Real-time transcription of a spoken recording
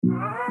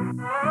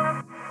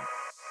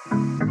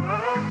Welcome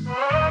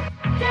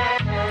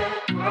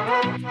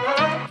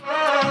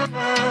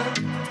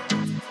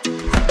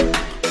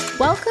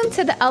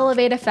to the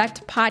Elevate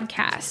Effect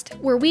podcast,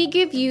 where we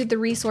give you the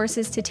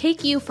resources to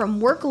take you from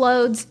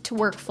workloads to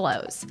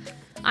workflows.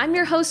 I'm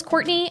your host,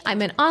 Courtney.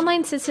 I'm an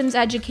online systems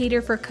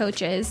educator for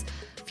coaches.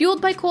 Fueled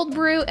by cold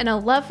brew and a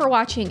love for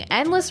watching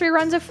endless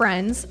reruns of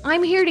Friends,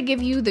 I'm here to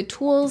give you the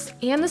tools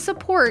and the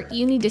support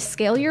you need to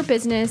scale your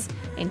business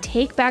and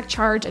take back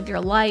charge of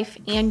your life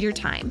and your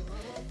time.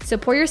 So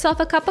pour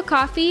yourself a cup of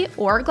coffee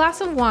or a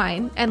glass of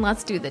wine and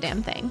let's do the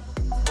damn thing.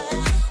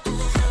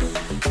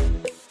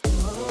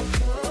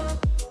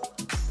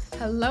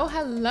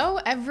 Hello,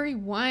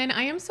 everyone.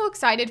 I am so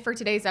excited for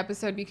today's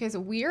episode because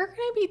we are going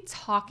to be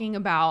talking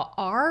about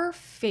our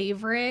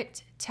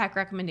favorite tech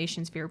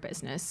recommendations for your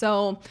business.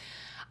 So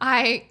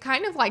I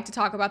kind of like to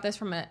talk about this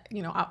from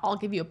I'll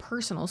give you a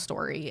personal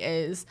story.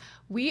 Is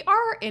we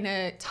are in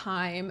a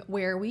time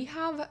where we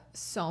have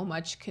so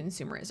much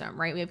consumerism,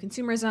 right? We have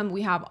consumerism.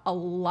 We have a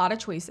lot of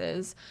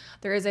choices.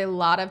 There is a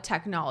lot of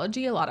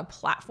technology, a lot of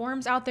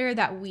platforms out there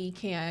that we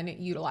can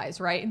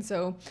utilize, right? And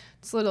so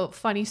it's a little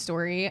funny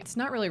story. It's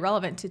not really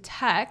relevant to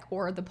tech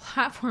or the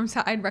platforms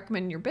that I'd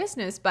recommend in your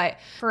business, but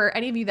for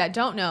any of you that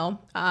don't know,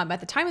 at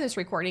the time of this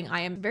recording,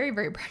 I am very,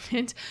 very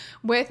pregnant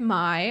with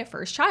my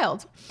first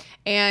child.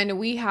 And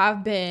we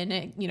have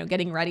been,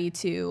 getting ready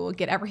to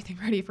get everything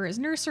ready for his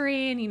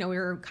nursery. And, we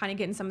were kind of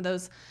getting some of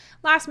those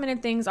last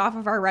minute things off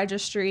of our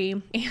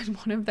registry. And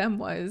one of them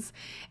was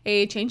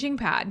a changing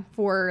pad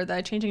for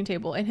the changing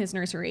table in his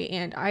nursery.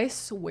 And I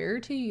swear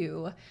to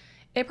you,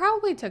 it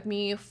probably took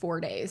me 4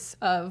 days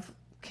of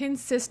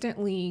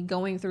consistently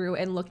going through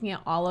and looking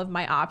at all of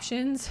my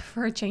options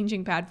for a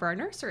changing pad for our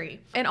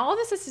nursery. And all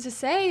this is to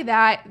say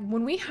that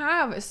when we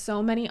have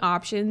so many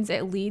options,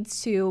 it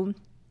leads to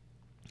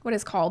what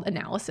is called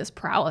analysis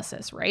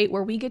paralysis, right?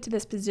 Where we get to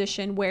this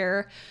position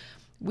where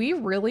we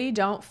really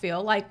don't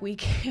feel like we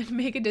can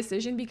make a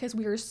decision because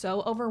we are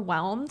so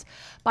overwhelmed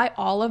by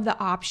all of the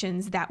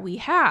options that we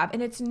have.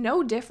 And it's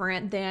no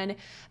different than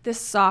the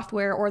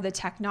software or the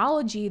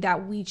technology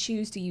that we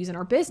choose to use in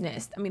our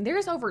business. I mean,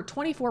 there's over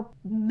 24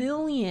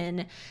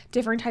 million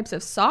different types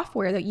of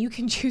software that you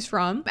can choose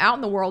from out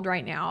in the world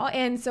right now.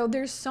 And so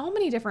there's so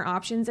many different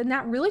options, and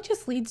that really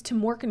just leads to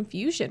more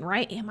confusion,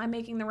 right? Am I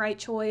making the right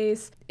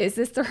choice? Is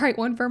this the right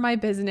one for my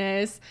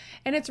business?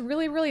 And it's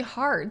really, really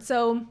hard.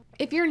 So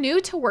if you're new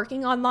to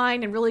working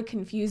online and really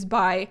confused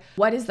by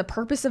what is the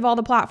purpose of all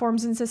the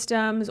platforms and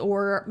systems,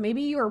 or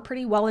maybe you're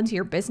pretty well into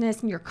your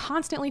business and you're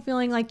constantly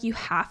feeling like you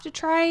have to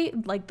try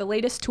like the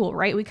latest tool,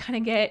 right? We kind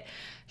of get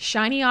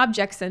shiny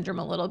object syndrome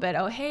a little bit.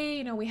 Oh,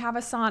 hey, we have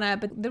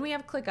Asana, but then we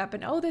have ClickUp,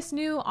 and this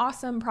new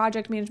awesome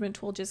project management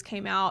tool just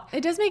came out.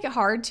 It does make it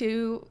hard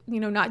to,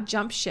 not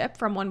jump ship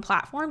from one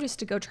platform just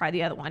to go try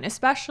the other one,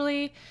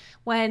 especially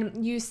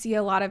when you see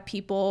a lot of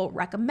people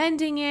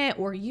recommending it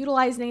or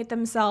utilizing it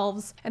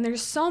themselves. And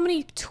there's so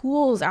many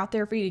tools out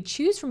there for you to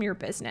choose from your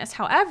business.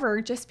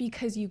 However, just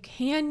because you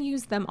can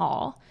use them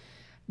all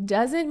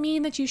doesn't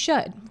mean that you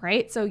should,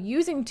 right? So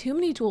using too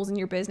many tools in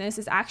your business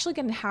is actually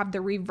going to have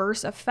the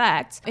reverse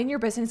effect in your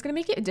business. It's going to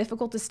make it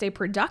difficult to stay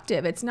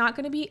productive. It's not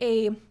going to be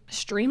a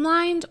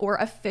streamlined or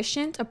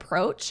efficient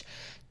approach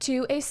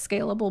to a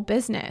scalable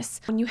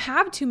business. When you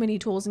have too many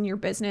tools in your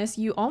business,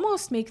 you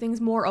almost make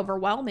things more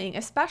overwhelming,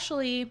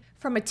 especially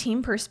from a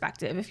team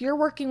perspective. If you're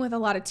working with a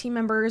lot of team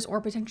members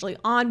or potentially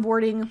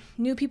onboarding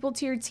new people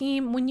to your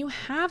team, when you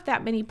have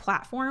that many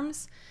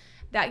platforms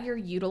that you're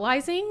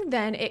utilizing,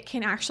 then it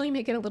can actually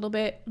make it a little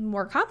bit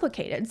more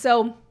complicated.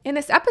 So in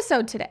this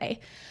episode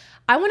today,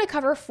 I want to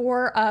cover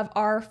 4 of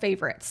our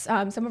favorites,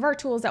 some of our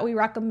tools that we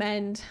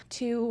recommend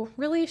to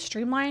really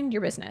streamline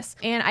your business.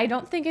 And I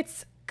don't think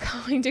it's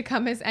going to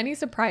come as any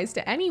surprise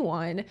to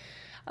anyone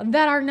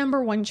that our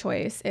number 1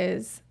 choice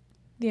is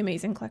the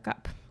amazing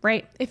ClickUp,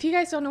 right? If you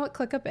guys don't know what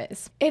ClickUp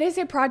is, it is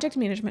a project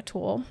management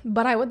tool,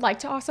 but I would like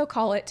to also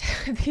call it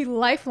the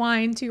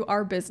lifeline to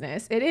our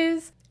business. It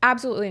is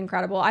absolutely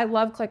incredible. I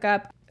love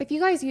ClickUp. If you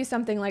guys use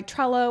something like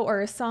Trello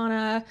or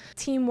Asana,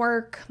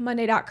 Teamwork,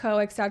 Monday.co,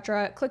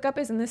 etc., ClickUp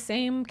is in the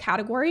same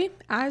category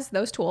as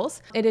those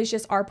tools. It is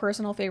just our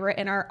personal favorite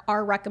and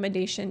our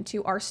recommendation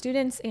to our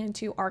students and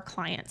to our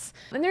clients.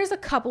 And there's a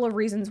couple of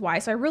reasons why.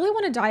 So I really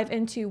want to dive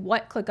into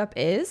what ClickUp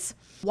is,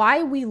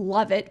 why we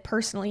love it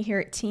personally here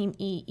at Team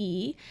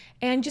EE,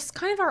 and just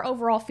kind of our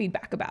overall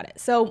feedback about it.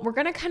 So we're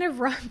going to kind of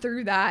run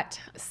through that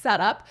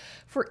setup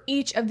for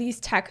each of these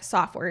tech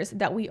softwares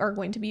that we are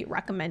going to be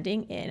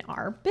recommending in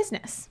our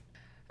business.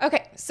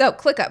 Okay, so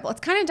ClickUp, let's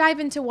kind of dive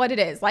into what it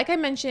is. Like I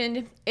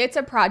mentioned, it's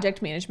a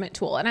project management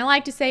tool, and I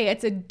like to say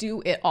it's a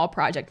do-it-all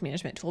project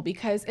management tool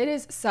because it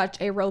is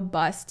such a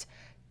robust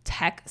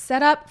tech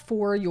setup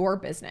for your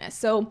business.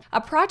 So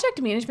a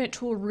project management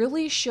tool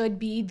really should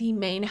be the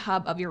main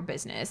hub of your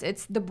business.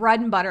 It's the bread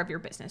and butter of your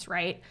business,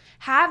 right?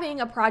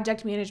 Having a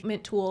project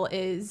management tool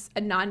is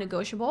a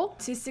non-negotiable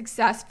to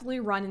successfully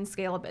run and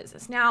scale a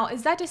business. Now,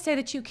 is that to say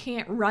that you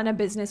can't run a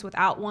business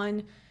without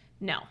one?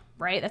 No,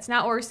 right? That's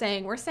not what we're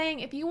saying. We're saying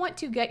if you want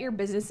to get your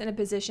business in a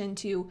position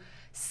to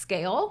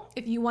scale,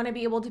 if you want to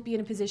be able to be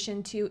in a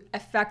position to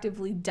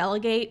effectively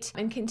delegate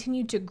and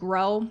continue to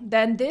grow,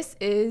 then this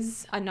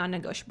is a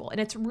non-negotiable. And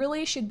it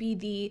really should be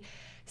the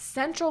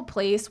central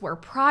place where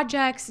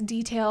projects,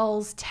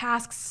 details,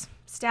 tasks,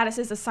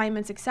 statuses,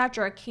 assignments,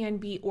 etc. can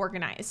be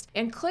organized.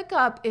 And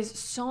ClickUp is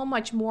so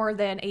much more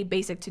than a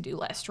basic to-do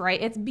list,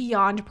 right? It's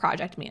beyond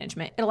project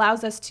management. It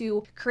allows us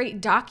to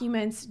create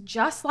documents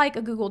just like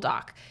a Google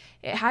Doc.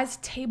 It has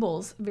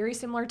tables very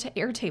similar to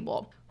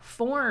Airtable,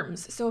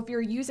 forms. So if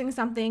you're using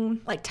something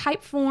like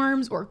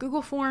Typeforms or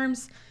Google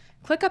Forms,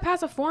 ClickUp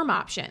has a form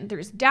option.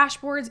 There's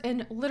dashboards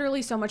and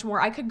literally so much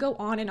more. I could go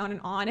on and on and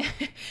on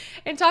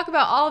and talk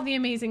about all of the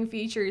amazing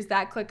features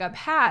that ClickUp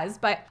has,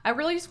 but I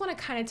really just want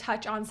to kind of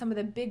touch on some of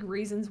the big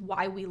reasons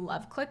why we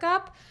love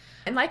ClickUp.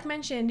 And like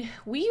mentioned,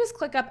 we use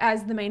ClickUp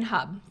as the main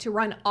hub to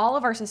run all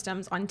of our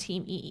systems on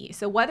Team EE.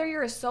 So whether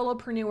you're a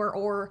solopreneur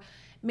or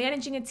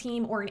managing a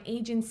team or an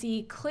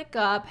agency,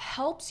 ClickUp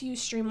helps you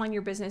streamline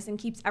your business and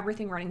keeps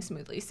everything running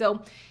smoothly.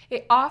 So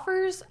it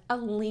offers a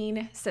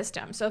lean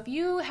system. So if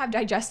you have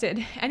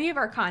digested any of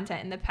our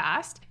content in the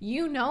past,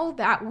 you know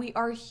that we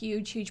are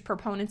huge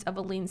proponents of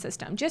a lean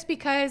system. Just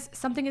because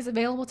something is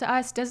available to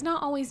us does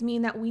not always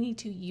mean that we need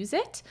to use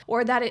it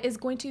or that it is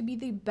going to be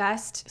the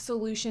best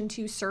solution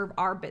to serve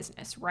our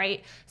business,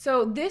 right?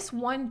 So this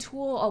one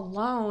tool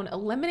alone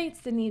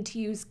eliminates the need to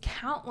use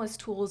countless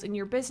tools in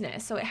your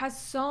business. So it has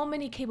so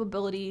many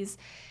capabilities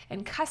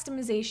and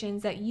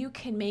customizations that you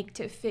can make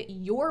to fit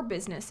your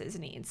business's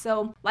needs.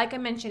 So like I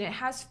mentioned, it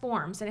has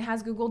forms and it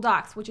has Google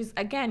Docs, which is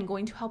again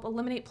going to help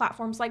eliminate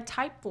platforms like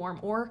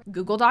Typeform or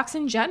Google Docs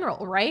in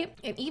general, right?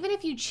 And even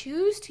if you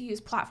choose to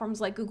use platforms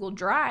like Google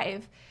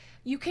Drive,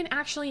 you can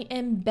actually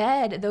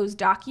embed those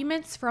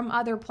documents from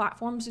other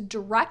platforms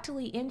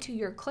directly into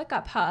your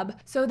ClickUp hub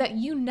so that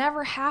you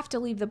never have to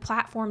leave the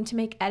platform to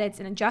make edits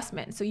and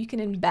adjustments. So you can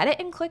embed it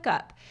in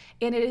ClickUp,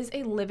 and it is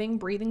a living,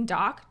 breathing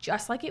doc,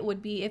 just like it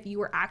would be if you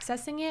were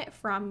accessing it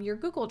from your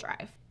Google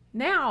Drive.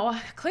 Now,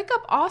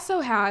 ClickUp also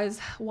has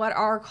what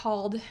are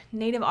called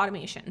native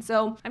automation.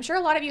 So I'm sure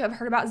a lot of you have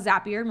heard about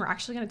Zapier, and we're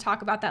actually going to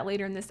talk about that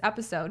later in this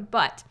episode.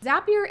 But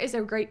Zapier is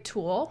a great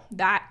tool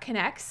that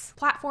connects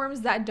platforms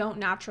that don't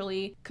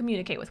naturally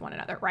communicate with one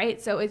another, right?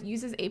 So it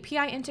uses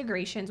API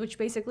integrations, which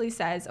basically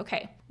says,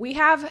 okay, we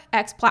have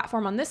X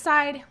platform on this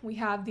side, we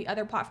have the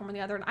other platform on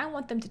the other, and I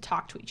want them to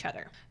talk to each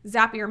other.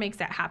 Zapier makes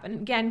that happen.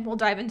 Again, we'll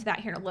dive into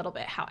that here in a little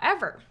bit.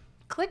 However,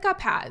 ClickUp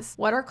has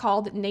what are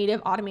called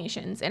native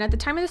automations. And at the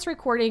time of this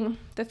recording,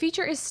 the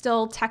feature is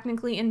still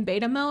technically in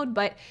beta mode,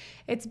 but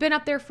it's been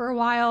up there for a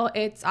while.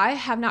 I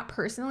have not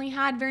personally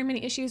had very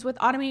many issues with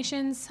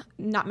automations,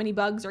 not many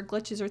bugs or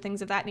glitches or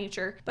things of that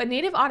nature. But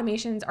native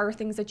automations are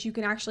things that you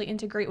can actually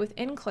integrate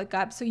within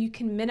ClickUp so you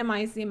can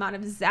minimize the amount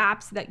of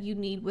zaps that you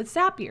need with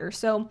Zapier.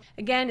 So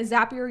again,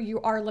 Zapier,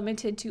 you are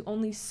limited to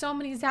only so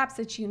many zaps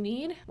that you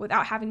need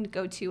without having to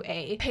go to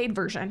a paid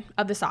version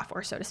of the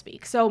software, so to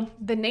speak. So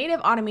the native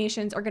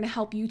automations are going to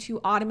help you to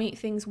automate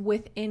things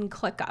within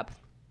ClickUp.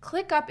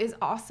 ClickUp is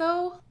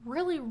also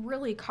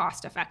really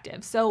cost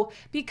effective. So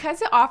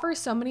because it offers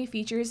so many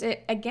features,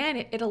 it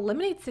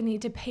eliminates the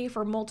need to pay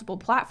for multiple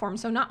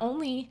platforms. So not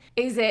only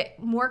is it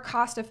more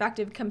cost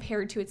effective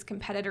compared to its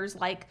competitors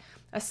like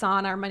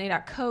Asana or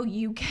Monday.co,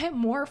 you get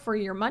more for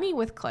your money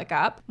with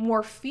ClickUp,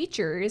 more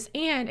features,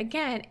 and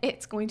again,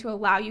 it's going to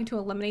allow you to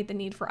eliminate the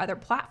need for other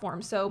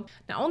platforms. So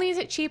not only is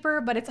it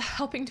cheaper, but it's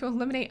helping to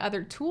eliminate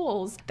other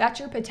tools that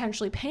you're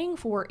potentially paying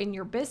for in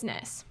your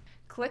business.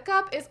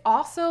 ClickUp is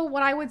also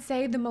what I would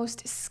say the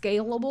most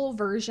scalable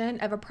version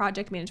of a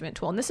project management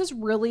tool. And this is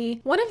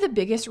really one of the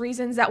biggest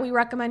reasons that we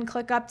recommend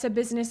ClickUp to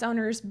business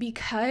owners,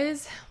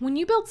 because when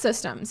you build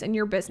systems in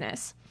your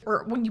business,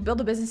 or when you build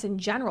a business in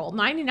general,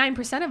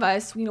 99% of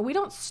us, we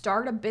don't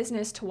start a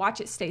business to watch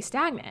it stay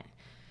stagnant.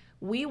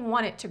 We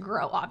want it to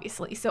grow,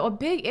 obviously. So a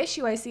big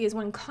issue I see is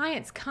when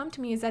clients come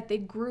to me is that they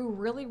grew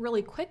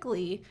really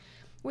quickly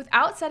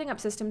without setting up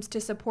systems to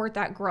support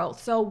that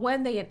growth. So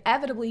when they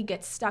inevitably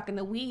get stuck in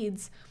the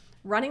weeds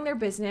running their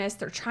business,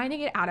 they're trying to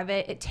get out of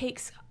it, it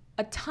takes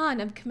a ton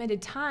of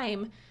committed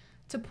time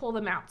to pull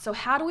them out. So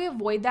how do we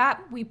avoid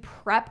that? We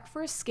prep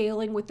for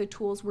scaling with the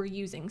tools we're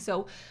using.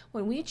 So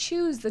when we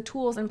choose the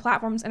tools and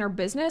platforms in our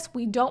business,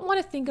 we don't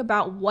want to think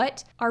about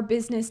what our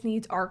business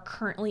needs are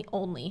currently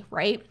only,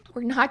 right?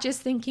 We're not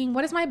just thinking,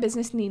 what does my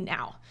business need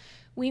now?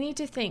 We need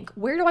to think,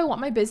 where do I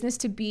want my business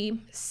to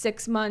be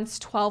 6 months,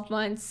 12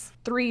 months,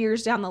 3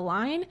 years down the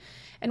line?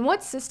 And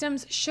what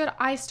systems should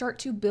I start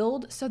to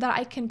build so that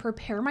I can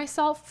prepare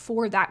myself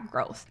for that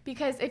growth?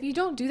 Because if you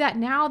don't do that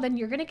now, then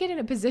you're going to get in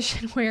a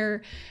position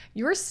where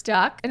you're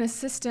stuck in a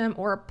system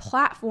or a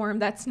platform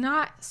that's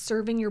not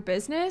serving your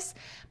business,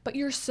 but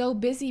you're so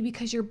busy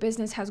because your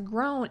business has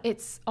grown,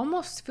 it's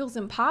almost feels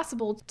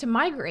impossible to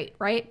migrate,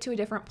 right, to a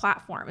different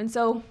platform. And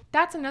so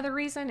that's another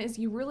reason is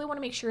you really want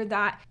to make sure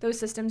that those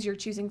systems you're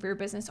choosing for your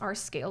business are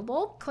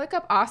scalable.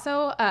 ClickUp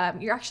also,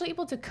 you're actually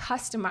able to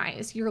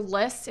customize your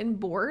lists and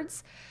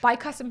boards by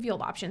custom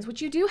field options,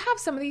 which you do have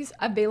some of these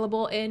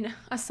available in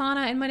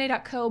Asana and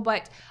Monday.co,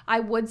 but I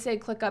would say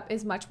ClickUp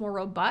is much more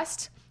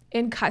robust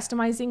in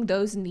customizing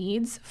those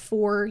needs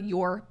for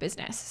your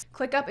business.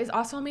 ClickUp is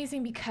also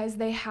amazing because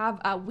they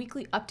have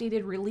weekly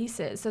updated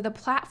releases. So the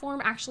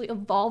platform actually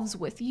evolves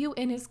with you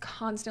and is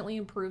constantly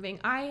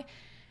improving. I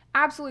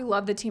absolutely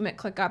love the team at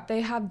ClickUp.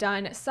 They have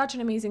done such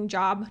an amazing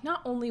job,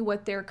 not only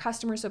with their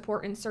customer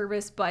support and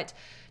service, but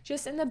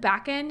just in the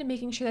back end,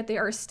 making sure that they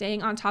are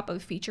staying on top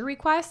of feature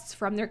requests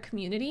from their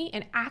community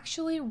and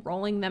actually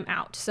rolling them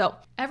out. So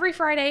every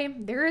Friday,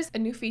 there is a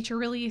new feature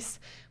release.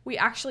 We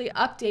actually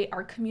update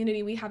our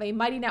community. We have a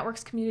Mighty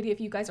Networks community.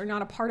 If you guys are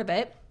not a part of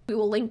it, we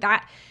will link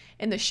that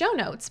in the show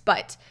notes.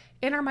 But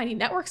in our Mighty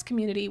Networks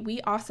community,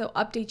 we also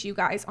update you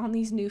guys on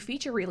these new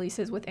feature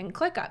releases within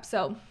ClickUp.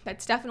 So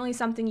that's definitely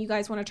something you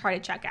guys want to try to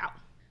check out.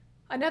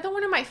 Another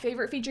one of my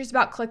favorite features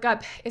about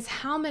ClickUp is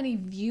how many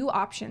view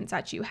options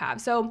that you have.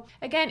 So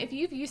again, if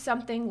you've used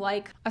something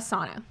like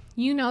Asana,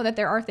 you know that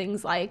there are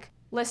things like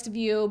list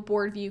view,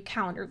 board view,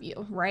 calendar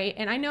view, right?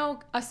 And I know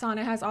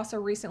Asana has also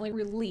recently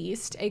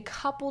released a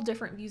couple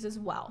different views as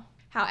well.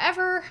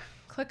 However,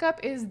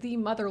 ClickUp is the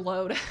mother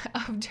lode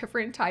of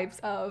different types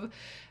of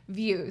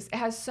views. It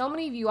has so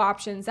many view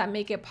options that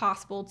make it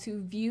possible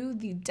to view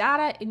the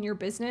data in your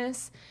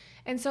business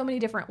in so many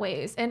different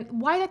ways. And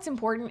why that's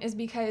important is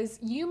because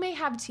you may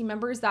have team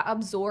members that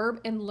absorb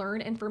and learn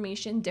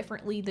information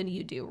differently than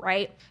you do,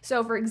 right?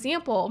 So for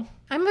example,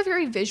 I'm a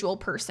very visual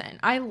person.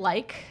 I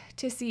like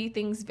to see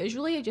things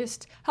visually. It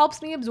just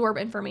helps me absorb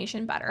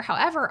information better.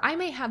 However, I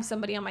may have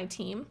somebody on my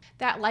team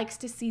that likes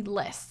to see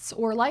lists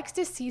or likes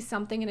to see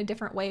something in a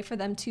different way for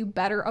them to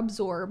better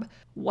absorb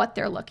what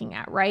they're looking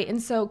at, right?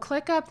 And so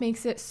ClickUp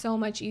makes it so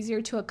much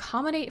easier to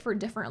accommodate for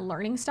different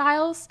learning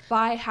styles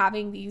by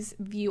having these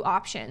view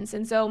options.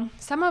 And so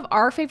some of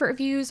our favorite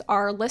views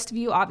are list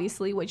view,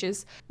 obviously, which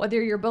is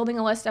whether you're building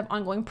a list of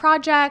ongoing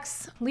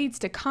projects, leads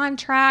to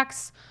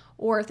contracts,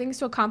 or things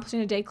to accomplish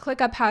in a day.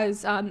 ClickUp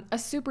has a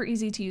super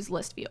easy to use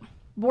list view.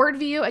 Board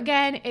view,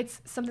 again,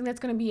 it's something that's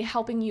going to be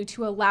helping you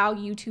to allow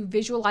you to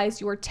visualize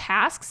your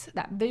tasks,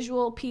 that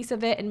visual piece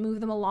of it, and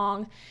move them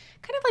along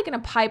kind of like in a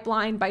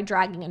pipeline by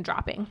dragging and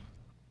dropping.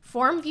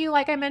 Form view,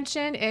 like I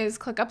mentioned, is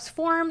ClickUp's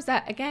forms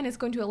that, again, is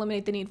going to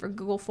eliminate the need for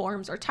Google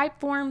Forms or type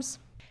forms.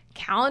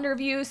 Calendar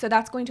view, so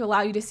that's going to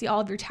allow you to see all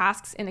of your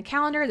tasks in a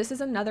calendar. This is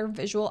another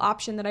visual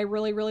option that I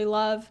really, really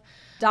love.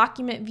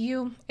 Document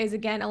view is,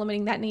 again,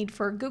 eliminating that need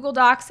for Google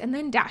Docs. And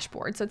then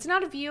dashboard. So it's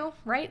not a view,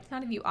 right? It's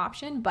not a view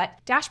option, but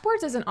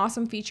dashboards is an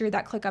awesome feature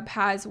that ClickUp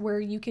has where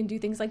you can do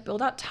things like build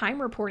out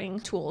time reporting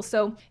tools.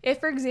 So if,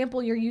 for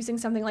example, you're using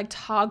something like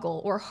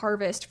Toggle or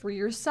Harvest for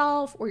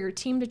yourself or your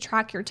team to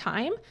track your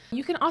time,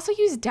 you can also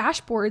use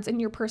dashboards in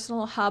your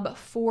personal hub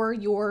for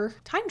your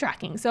time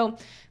tracking. So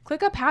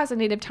ClickUp has a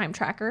native time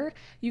tracker.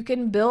 You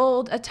can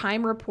build a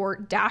time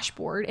report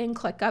dashboard in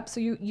ClickUp so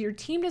your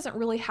team doesn't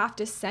really have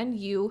to send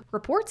you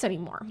reports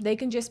anymore. They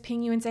can just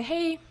ping you and say,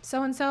 hey,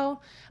 so-and-so,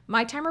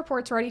 my time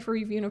report's ready for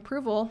review and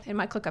approval in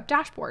my ClickUp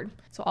dashboard.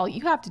 So all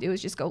you have to do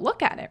is just go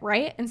look at it,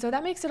 right? And so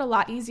that makes it a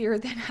lot easier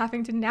than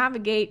having to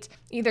navigate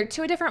either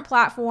to a different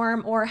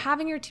platform or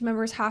having your team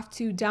members have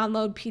to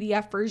download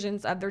PDF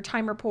versions of their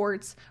time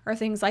reports or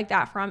things like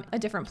that from a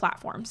different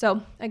platform.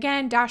 So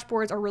again,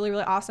 dashboards are really,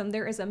 really awesome.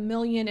 There is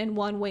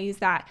 1,000,001 ways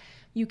that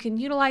you can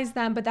utilize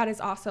them, but that is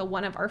also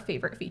one of our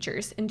favorite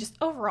features. And just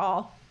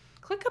overall,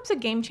 ClickUp's a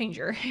game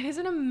changer. It is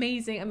an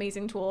amazing,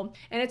 amazing tool,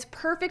 and it's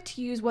perfect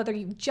to use whether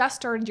you've just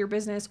started your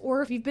business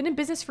or if you've been in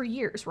business for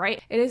years,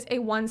 right? It is a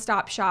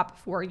one-stop shop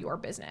for your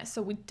business.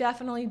 So we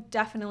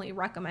definitely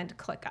recommend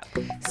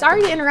ClickUp.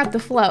 Sorry to interrupt the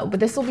flow,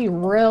 but this will be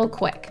real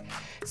quick.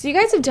 So you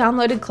guys have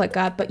downloaded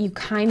ClickUp, but you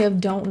kind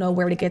of don't know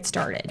where to get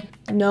started.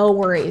 No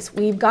worries.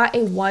 We've got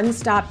a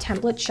one-stop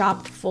template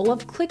shop full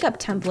of ClickUp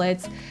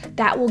templates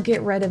that will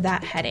get rid of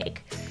that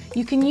headache.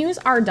 You can use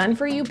our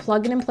done-for-you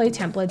plug-and-play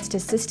templates to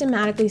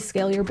systematically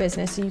scale your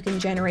business so you can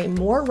generate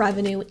more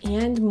revenue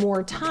and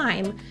more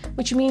time,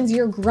 which means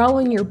you're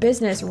growing your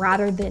business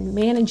rather than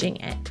managing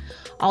it.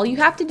 All you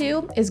have to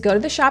do is go to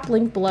the shop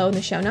link below in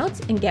the show notes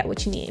and get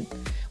what you need.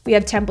 We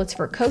have templates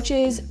for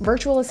coaches,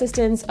 virtual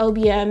assistants,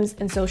 OBMs,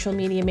 and social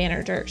media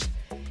managers.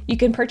 You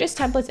can purchase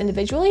templates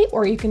individually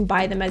or you can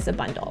buy them as a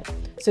bundle.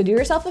 So do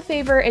yourself a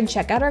favor and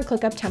check out our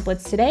ClickUp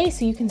templates today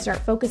so you can start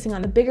focusing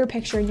on the bigger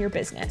picture in your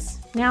business.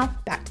 Now,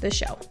 back to the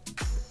show.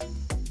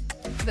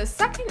 The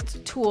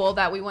second tool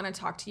that we want to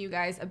talk to you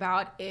guys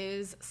about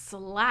is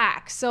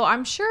Slack. So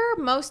I'm sure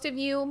most of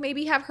you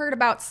maybe have heard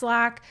about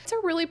Slack. It's a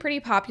really pretty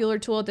popular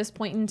tool at this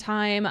point in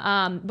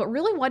time. But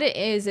really what it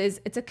is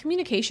it's a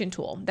communication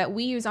tool that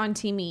we use on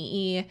Team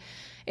EE.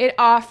 It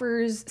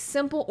offers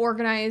simple,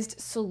 organized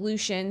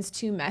solutions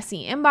to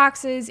messy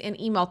inboxes and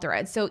email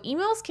threads. So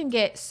emails can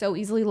get so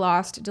easily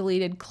lost,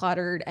 deleted,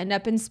 cluttered, end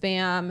up in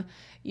spam.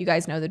 You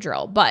guys know the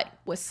drill. But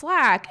with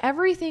Slack,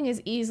 everything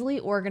is easily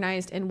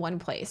organized in one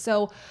place.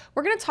 So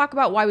we're going to talk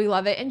about why we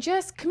love it and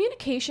just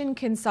communication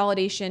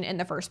consolidation in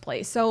the first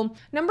place. So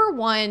number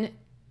one,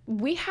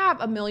 we have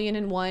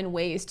 1,000,001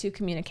 ways to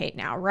communicate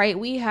now, right?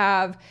 We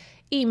have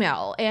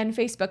email and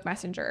Facebook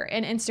Messenger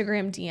and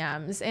Instagram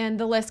DMs, and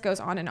the list goes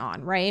on,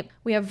 right?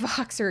 We have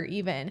Voxer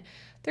even.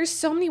 There's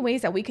so many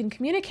ways that we can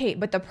communicate,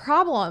 but the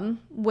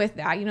problem with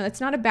that,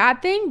 it's not a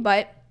bad thing,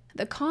 but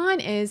the con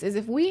is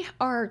if we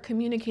are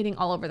communicating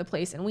all over the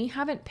place and we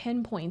haven't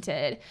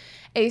pinpointed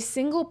a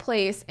single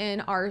place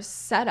in our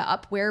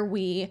setup where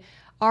we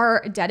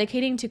are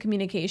dedicating to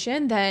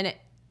communication, then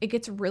it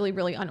gets really,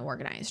 really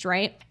unorganized,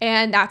 right?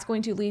 And that's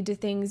going to lead to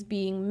things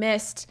being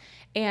missed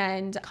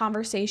and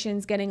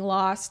conversations getting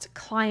lost,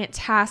 client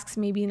tasks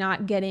maybe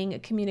not getting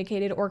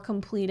communicated or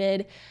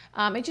completed.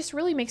 It just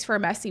really makes for a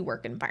messy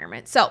work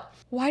environment. So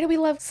why do we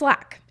love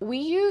Slack? We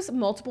use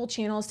multiple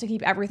channels to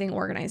keep everything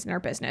organized in our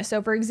business.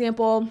 So for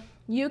example,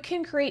 you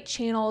can create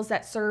channels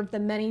that serve the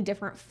many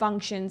different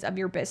functions of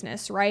your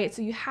business, right?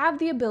 So you have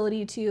the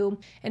ability to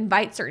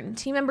invite certain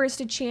team members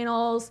to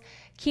channels,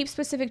 keep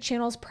specific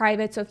channels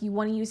private. So if you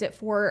want to use it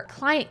for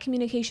client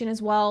communication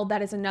as well,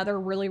 that is another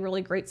really,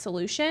 really great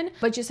solution.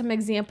 But just some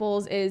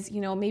examples is,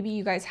 maybe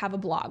you guys have a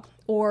blog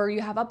or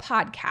you have a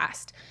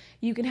podcast.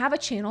 You can have a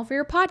channel for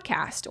your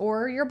podcast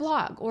or your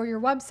blog or your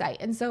website.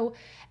 And so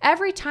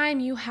every time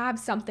you have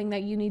something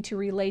that you need to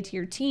relay to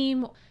your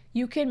team,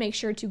 you can make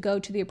sure to go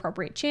to the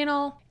appropriate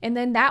channel. And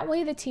then that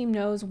way the team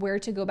knows where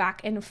to go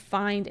back and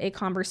find a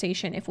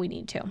conversation if we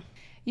need to.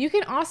 You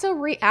can also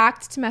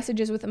react to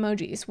messages with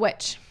emojis,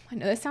 which I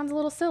know this sounds a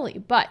little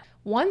silly, but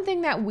one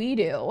thing that we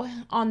do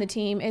on the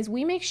team is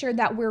we make sure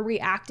that we're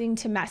reacting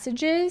to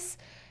messages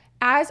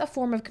as a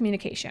form of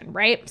communication,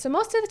 right? So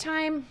most of the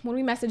time when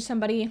we message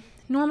somebody,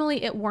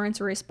 normally it warrants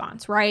a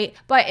response, right?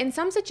 But in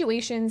some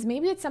situations,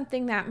 maybe it's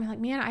something that I'm like,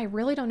 man, I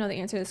really don't know the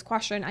answer to this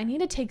question. I need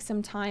to take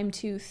some time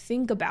to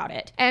think about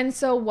it. And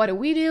so what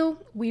do?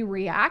 We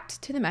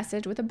react to the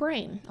message with a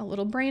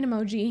little brain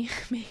emoji,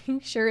 making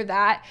sure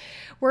that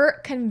we're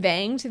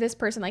conveying to this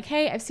person like,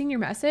 hey, I've seen your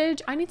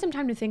message. I need some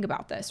time to think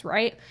about this,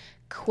 right?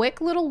 Quick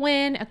little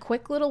win, a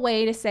quick little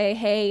way to say,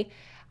 hey,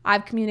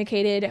 I've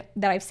communicated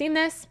that I've seen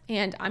this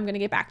and I'm going to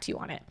get back to you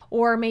on it.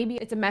 Or maybe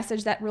it's a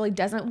message that really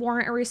doesn't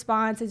warrant a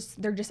response.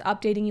 They're just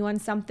updating you on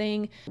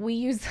something. We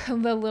use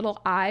the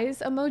little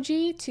eyes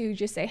emoji to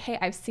just say, hey,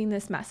 I've seen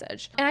this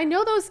message. And I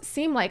know those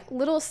seem like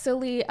little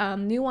silly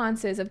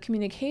nuances of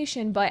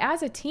communication, but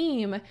as a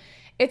team,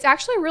 it's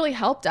actually really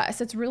helped us.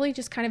 It's really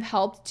just kind of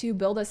helped to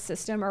build a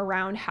system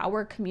around how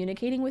we're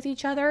communicating with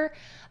each other.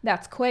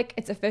 That's quick,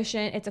 it's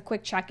efficient, it's a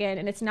quick check-in,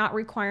 and it's not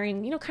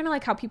requiring, kind of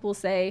like how people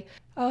say,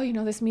 oh,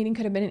 this meeting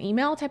could have been an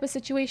email type of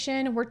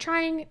situation. We're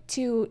trying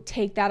to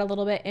take that a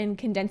little bit and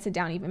condense it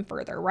down even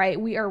further, right?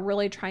 We are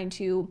really trying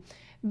to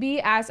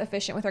be as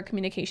efficient with our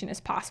communication as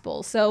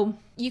possible. So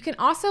you can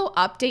also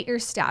update your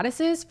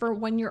statuses for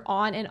when you're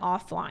on and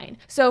offline.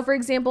 So for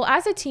example,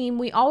 as a team,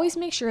 we always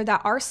make sure that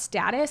our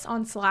status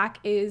on Slack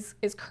is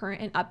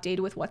current and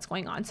updated with what's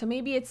going on. So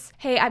maybe it's,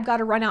 hey, I've got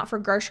to run out for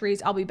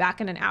groceries. I'll be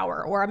back in an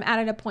hour, or I'm at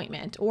an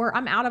appointment, or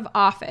I'm out of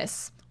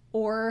office.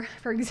 Or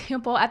for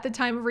example, at the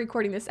time of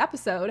recording this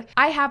episode,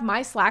 I have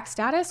my Slack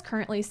status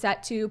currently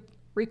set to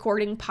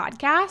recording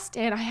podcast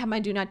and I have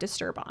my do not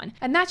disturb on.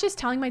 And that's just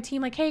telling my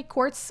team like, hey,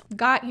 Court's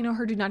got,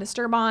 her do not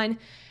disturb on.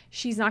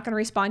 She's not going to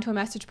respond to a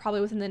message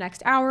probably within the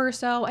next hour or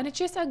so. And it's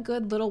just a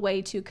good little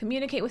way to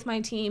communicate with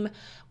my team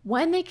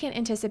when they can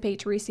anticipate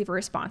to receive a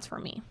response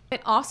from me.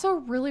 It also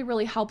really,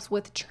 really helps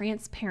with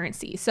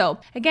transparency. So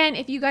again,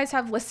 if you guys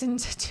have listened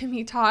to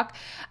me talk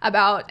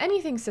about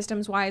anything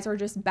systems wise or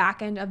just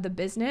back end of the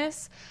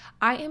business,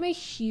 I am a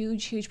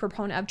huge, huge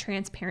proponent of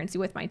transparency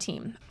with my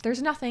team.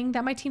 There's nothing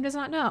that my team does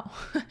not know.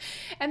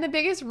 And the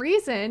biggest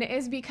reason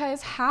is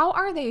because how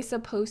are they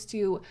supposed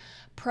to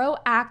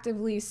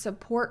proactively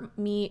support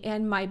me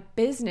and my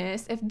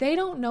business if they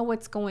don't know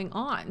what's going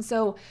on?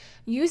 So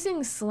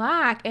using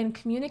Slack and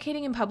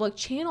communicating in public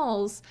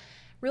channels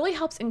really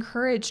helps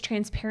encourage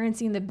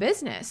transparency in the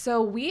business.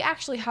 So we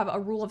actually have a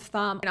rule of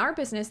thumb in our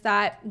business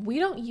that we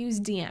don't use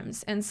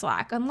DMs in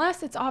Slack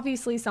unless it's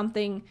obviously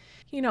something,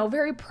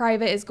 very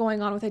private is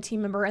going on with a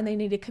team member and they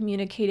need to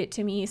communicate it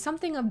to me,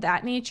 something of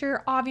that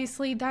nature.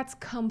 Obviously, that's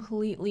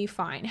completely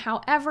fine.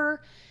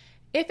 However,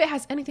 if it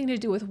has anything to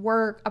do with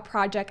work, a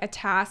project, a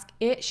task,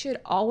 it should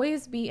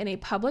always be in a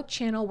public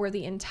channel where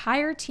the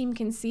entire team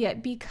can see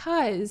it,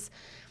 because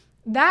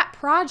that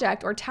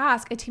project or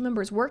task a team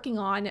member is working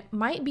on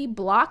might be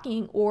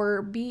blocking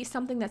or be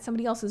something that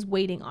somebody else is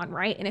waiting on,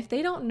 right? And if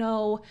they don't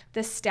know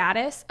the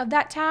status of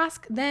that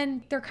task,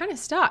 then they're kind of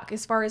stuck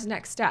as far as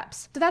next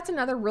steps. So that's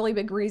another really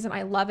big reason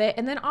I love it.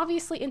 And then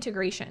obviously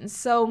integrations.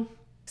 So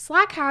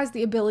Slack has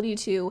the ability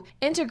to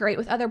integrate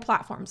with other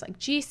platforms like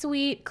G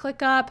Suite,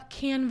 ClickUp,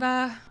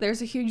 Canva.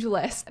 There's a huge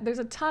list. There's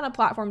a ton of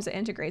platforms it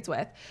integrates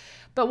with.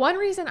 But one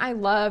reason I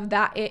love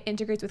that it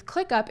integrates with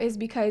ClickUp is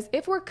because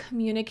if we're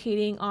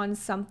communicating on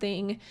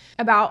something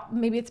about,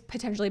 maybe it's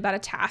potentially about a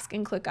task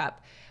in ClickUp,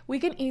 we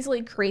can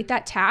easily create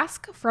that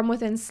task from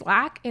within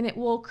Slack and it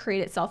will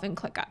create itself in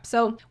ClickUp.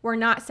 So we're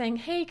not saying,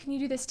 hey, can you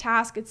do this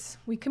task?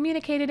 We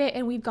communicated it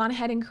and we've gone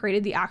ahead and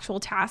created the actual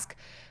task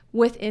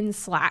within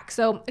Slack.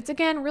 So it's,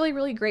 again, really,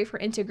 really great for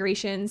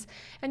integrations.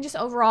 And just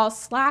overall,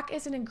 Slack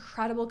is an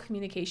incredible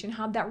communication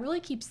hub that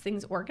really keeps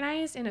things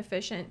organized and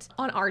efficient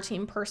on our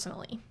team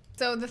personally.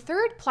 So the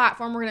third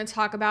platform we're going to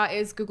talk about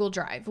is Google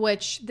Drive,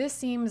 which this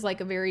seems like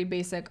a very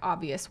basic,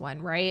 obvious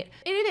one, right?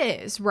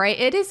 It is, right?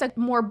 It is a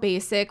more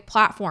basic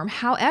platform.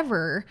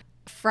 However,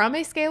 from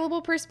a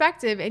scalable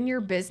perspective in your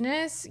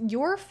business,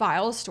 your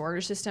file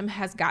storage system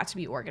has got to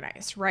be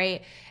organized,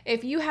 right?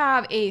 If you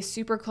have a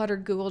super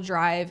cluttered Google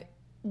Drive,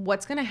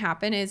 what's going to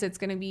happen is it's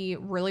going to be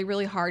really,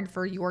 really hard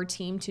for your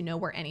team to know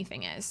where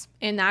anything is.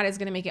 And that is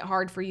going to make it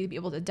hard for you to be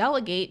able to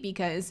delegate,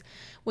 because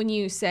when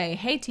you say,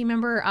 hey, team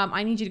member,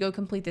 I need you to go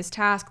complete this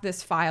task,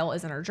 this file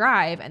is in our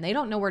drive, and they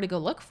don't know where to go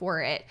look for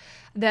it,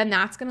 then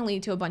that's going to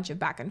lead to a bunch of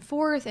back and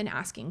forth and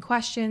asking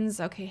questions.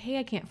 Okay, hey,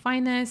 I can't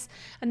find this.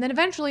 And then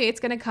eventually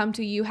it's going to come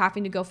to you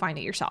having to go find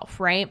it yourself,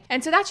 right?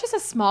 And so that's just a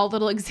small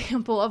little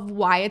example of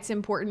why it's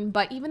important.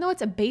 But even though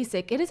it's a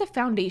basic, it is a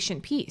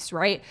foundation piece,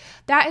 right?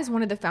 That is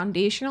one of the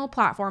foundational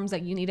platforms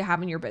that you need to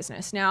have in your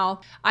business.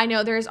 Now, I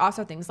know there's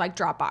also things like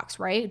Dropbox,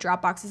 right?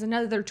 Dropbox is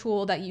another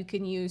tool that you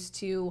can use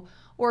to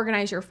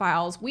organize your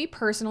files. We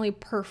personally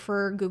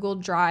prefer Google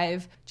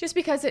Drive just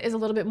because it is a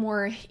little bit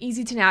more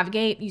easy to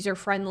navigate,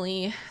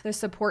 user-friendly. The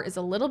support is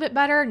a little bit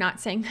better. Not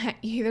saying that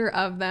either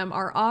of them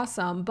are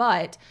awesome,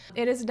 but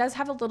it does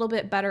have a little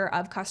bit better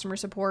of customer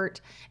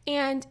support,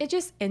 and it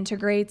just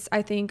integrates,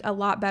 I think, a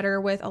lot better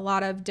with a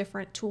lot of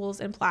different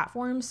tools and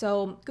platforms.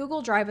 So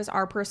Google Drive is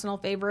our personal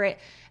favorite.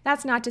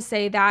 That's not to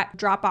say that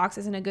Dropbox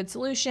isn't a good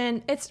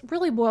solution. It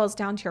really boils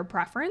down to your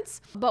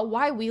preference. But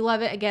why we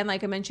love it, again,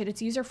 like I mentioned,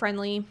 it's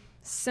user-friendly,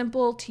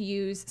 simple to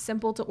use,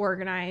 simple to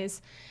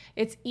organize.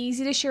 It's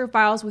easy to share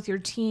files with your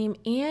team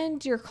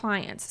and your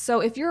clients. So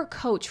if you're a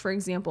coach, for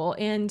example,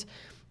 and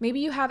maybe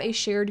you have a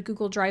shared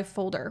Google Drive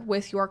folder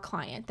with your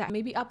client that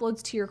maybe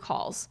uploads to your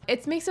calls,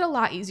 it makes it a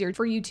lot easier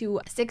for you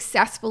to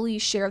successfully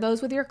share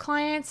those with your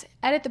clients,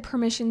 edit the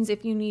permissions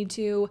if you need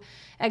to,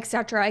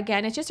 etc.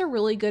 Again, it's just a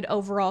really good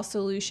overall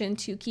solution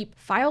to keep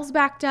files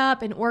backed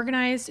up and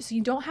organized so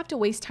you don't have to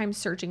waste time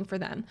searching for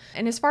them.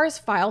 And as far as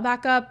file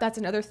backup, that's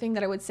another thing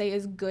that I would say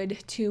is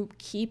good to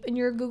keep in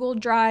your Google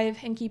Drive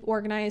and keep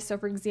organized. So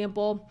for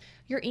example,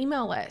 your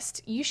email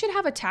list. You should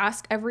have a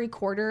task every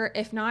quarter,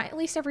 if not at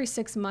least every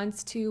 6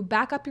 months, to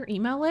back up your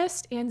email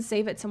list and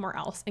save it somewhere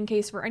else in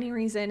case for any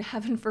reason,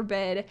 heaven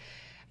forbid,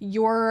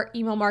 your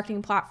email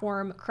marketing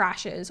platform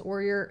crashes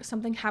or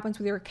something happens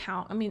with your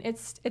account. I mean,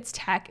 it's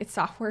tech, it's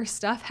software,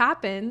 stuff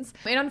happens.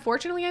 And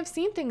unfortunately, I've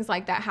seen things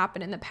like that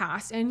happen in the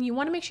past, and you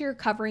want to make sure you're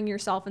covering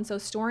yourself. And so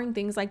storing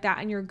things like that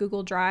in your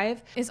Google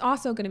Drive is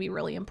also going to be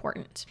really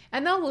important.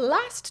 And the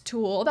last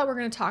tool that we're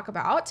going to talk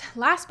about,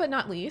 last but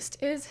not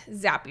least, is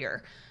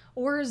Zapier.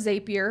 Or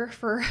Zapier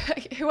for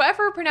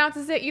whoever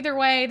pronounces it. Either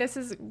way, this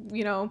is,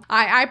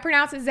 I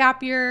pronounce it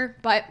Zapier,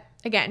 but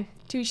again,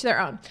 to each their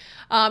own.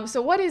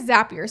 So what is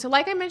Zapier? So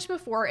like I mentioned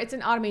before, it's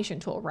an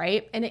automation tool,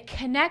 right? And it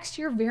connects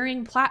your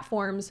varying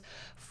platforms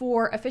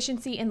for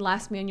efficiency and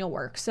less manual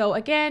work. So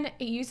again,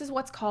 it uses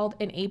what's called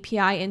an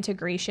API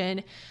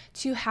integration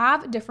to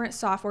have different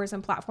softwares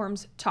and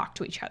platforms talk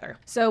to each other.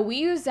 So we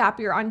use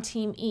Zapier on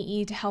Team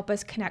EE to help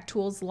us connect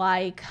tools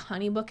like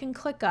Honeybook and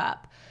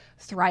ClickUp,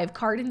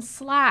 Thrivecart and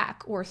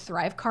Slack, or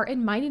Thrivecart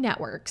and Mighty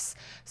Networks.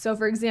 So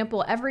for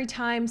example, every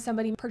time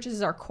somebody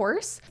purchases our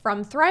course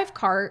from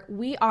Thrivecart,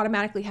 we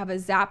automatically have a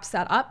Zap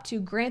set up to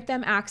grant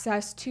them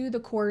access to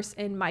the course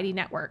in Mighty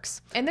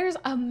Networks. And there's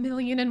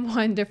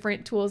 1,000,001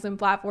 different tools and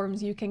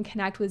platforms you can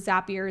connect with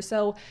Zapier.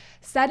 So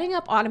setting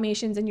up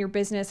automations in your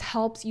business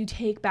helps you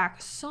take back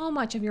so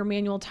much of your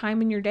manual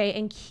time in your day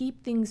and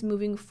keep things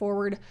moving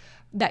forward,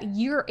 that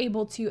you're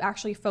able to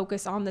actually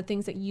focus on the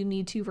things that you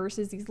need to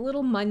versus these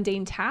little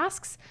mundane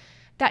tasks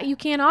that you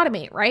can't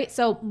automate, right?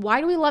 So why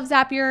do we love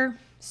Zapier?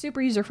 Super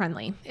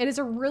user-friendly. It is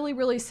a really,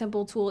 really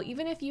simple tool.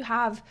 Even if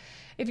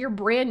you're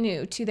brand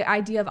new to the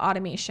idea of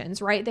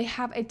automations, right? They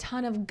have a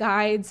ton of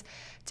guides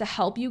to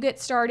help you get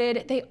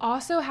started. They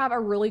also have a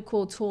really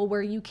cool tool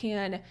where you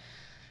can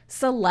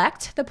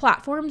select the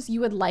platforms you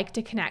would like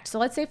to connect. So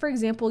let's say, for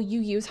example,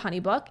 you use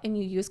Honeybook and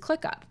you use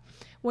ClickUp.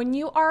 When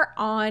you are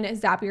on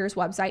Zapier's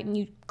website and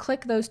you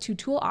click those two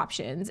tool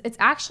options, it's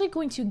actually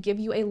going to give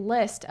you a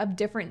list of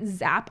different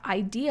Zap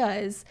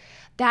ideas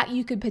that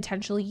you could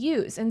potentially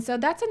use. And so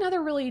that's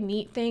another really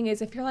neat thing,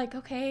 is if you're like,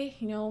 okay,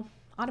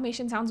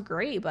 automation sounds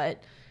great,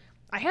 but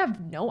I have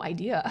no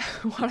idea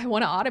what I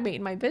want to automate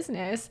in my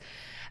business.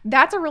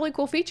 that's a really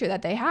cool feature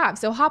that they have.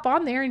 So hop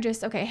on there and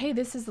just, okay, hey,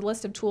 this is the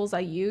list of tools I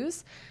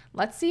use.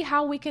 Let's see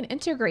how we can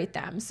integrate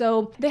them.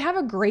 So they have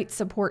a great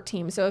support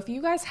team. So if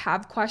you guys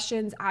have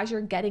questions as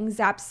you're getting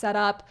Zapped set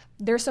up,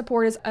 their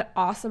support is an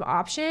awesome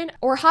option.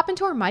 Or hop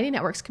into our Mighty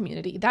Networks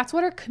community. That's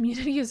what our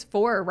community is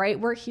for, right?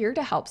 We're here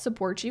to help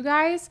support you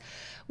guys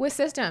with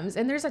systems.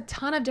 And there's a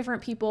ton of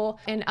different people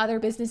and other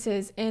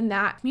businesses in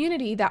that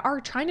community that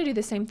are trying to do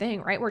the same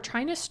thing, right? We're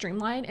trying to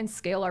streamline and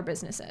scale our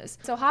businesses.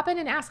 So hop in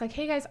and ask like,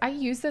 hey guys, I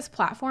use this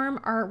platform.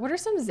 Or what are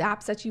some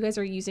Zapps that you guys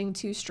are using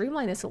to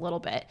streamline this a little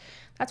bit?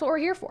 That's what we're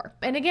here for.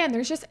 And again,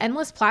 there's just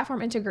endless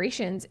platform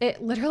integrations.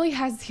 It literally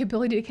has the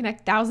ability to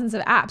connect thousands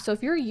of apps. So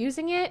if you're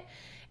using it,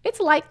 it's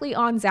likely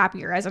on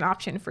Zapier as an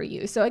option for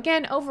you. So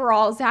again,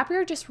 overall,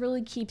 Zapier just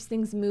really keeps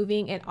things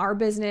moving in our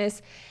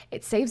business.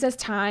 It saves us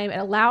time. It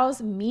allows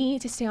me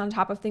to stay on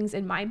top of things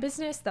in my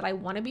business that I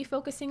want to be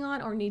focusing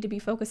on or need to be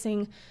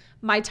focusing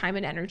my time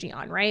and energy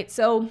on, right?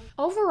 So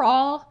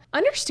overall,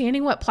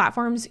 understanding what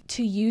platforms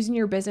to use in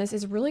your business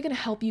is really going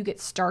to help you get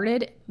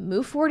started,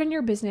 move forward in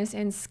your business,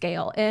 and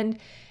scale. And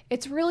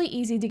it's really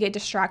easy to get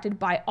distracted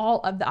by all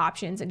of the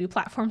options and new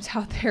platforms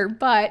out there,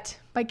 but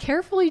by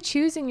carefully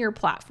choosing your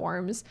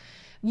platforms,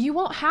 you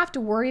won't have to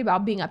worry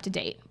about being up to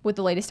date with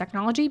the latest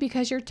technology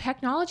because your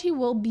technology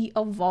will be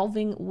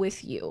evolving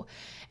with you.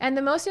 And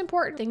the most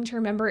important thing to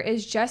remember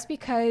is just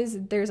because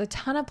there's a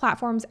ton of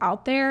platforms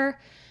out there,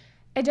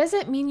 it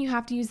doesn't mean you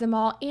have to use them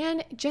all.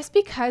 And just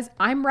because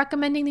I'm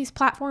recommending these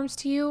platforms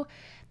to you,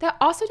 that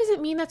also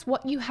doesn't mean that's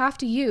what you have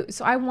to use.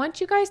 So I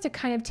want you guys to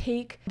kind of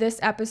take this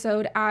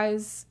episode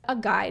as a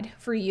guide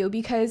for you,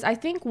 because I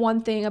think one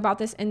thing about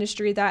this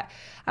industry that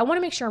I want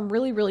to make sure I'm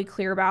really, really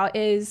clear about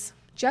is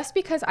just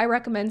because I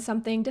recommend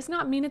something does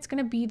not mean it's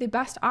going to be the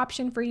best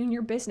option for you in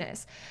your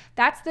business.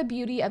 That's the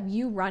beauty of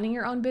you running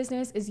your own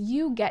business, is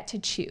you get to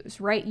choose,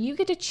 right? You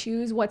get to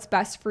choose what's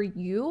best for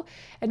you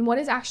and what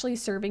is actually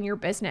serving your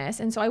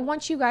business. And so I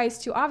want you guys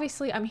to,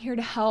 obviously, I'm here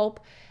to help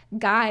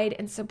guide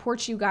and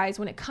support you guys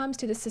when it comes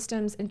to the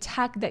systems and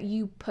tech that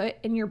you put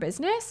in your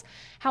business.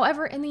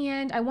 However, in the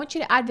end, I want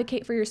you to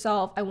advocate for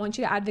yourself. I want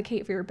you to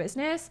advocate for your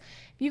business.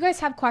 If you guys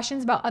have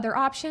questions about other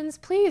options,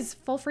 please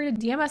feel free to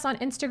DM us on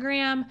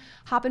Instagram,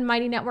 hop in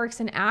Mighty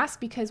Networks and ask,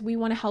 because we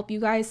want to help you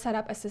guys set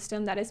up a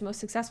system that is most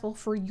successful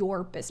for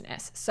your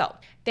business. So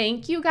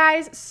thank you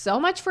guys so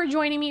much for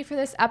joining me for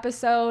this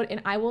episode,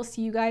 and I will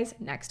see you guys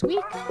next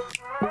week.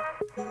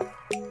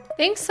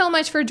 Thanks so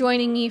much for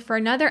joining me for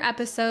another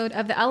episode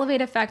of the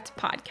Elevate Effect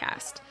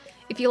podcast.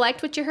 If you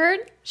liked what you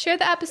heard, share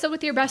the episode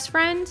with your best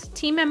friend,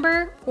 team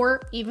member,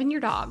 or even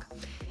your dog.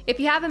 If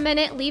you have a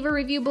minute, leave a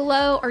review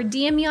below or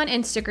DM me on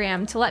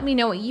Instagram to let me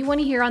know what you want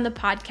to hear on the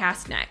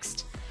podcast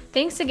next.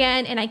 Thanks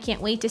again, and I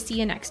can't wait to see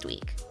you next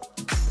week.